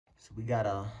So we got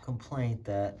a complaint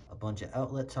that a bunch of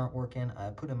outlets aren't working. I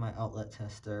put in my outlet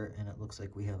tester and it looks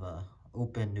like we have a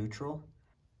open neutral.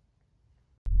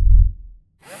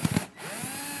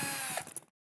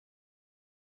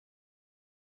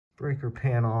 Breaker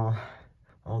panel,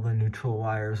 all the neutral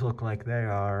wires look like they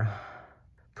are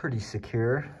pretty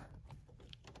secure.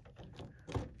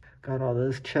 Got all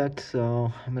those checked, so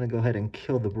I'm gonna go ahead and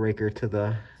kill the breaker to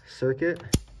the circuit.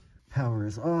 Power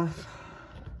is off.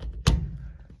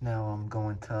 Now I'm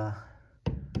going to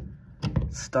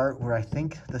start where I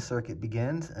think the circuit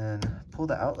begins and pull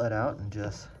the outlet out and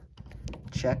just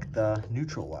check the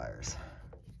neutral wires.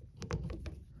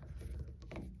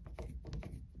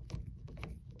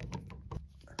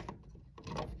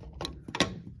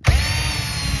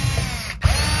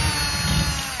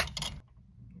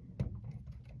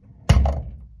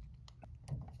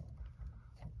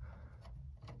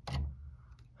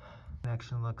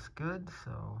 Connection looks good,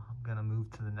 so I'm gonna move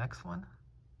to the next one.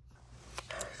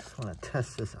 Just want to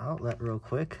test this outlet real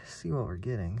quick, see what we're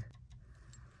getting.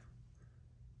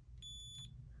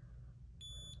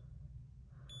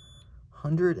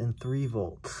 (103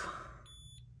 volts.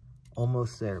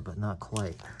 Almost there, but not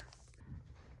quite.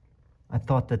 I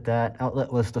thought that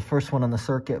outlet was the first one on the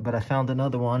circuit, but I found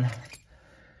another one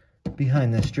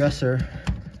behind this dresser.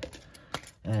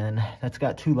 And that's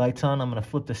got 2 lights on. I'm gonna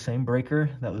flip the same breaker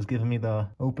that was giving me the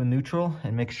open neutral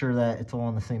and make sure that it's all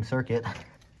on the same circuit.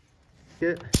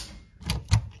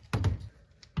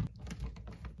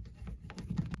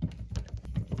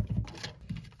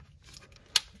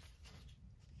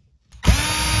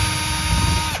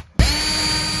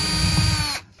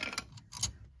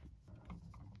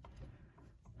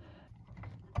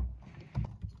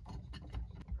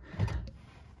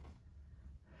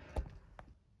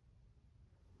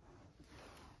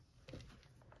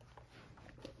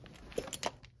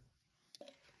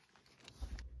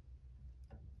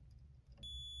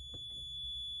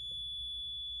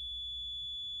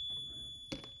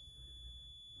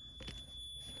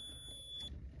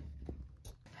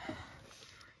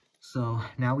 So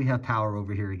now we have power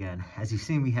over here again. As you've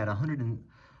seen, we had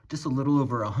just a little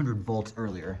over 100 volts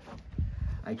earlier.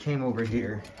 I came over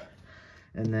here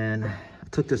and then I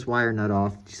took this wire nut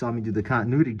off. You saw me do the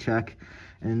continuity check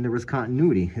and there was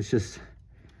continuity. It's just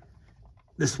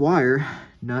this wire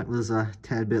nut was a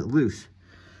tad bit loose.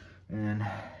 And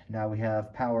now we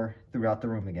have power throughout the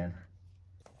room again.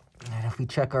 And if we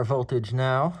check our voltage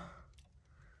now,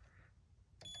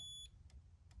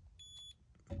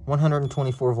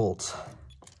 124 volts.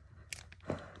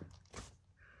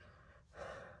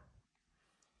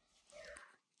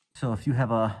 So if you have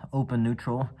a open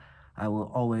neutral, I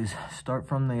will always start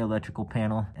from the electrical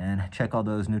panel and check all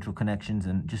those neutral connections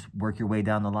and just work your way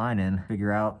down the line and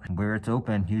figure out where it's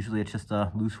open. Usually it's just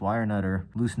a loose wire nut or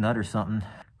loose nut or something.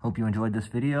 Hope you enjoyed this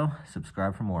video.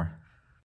 Subscribe for more.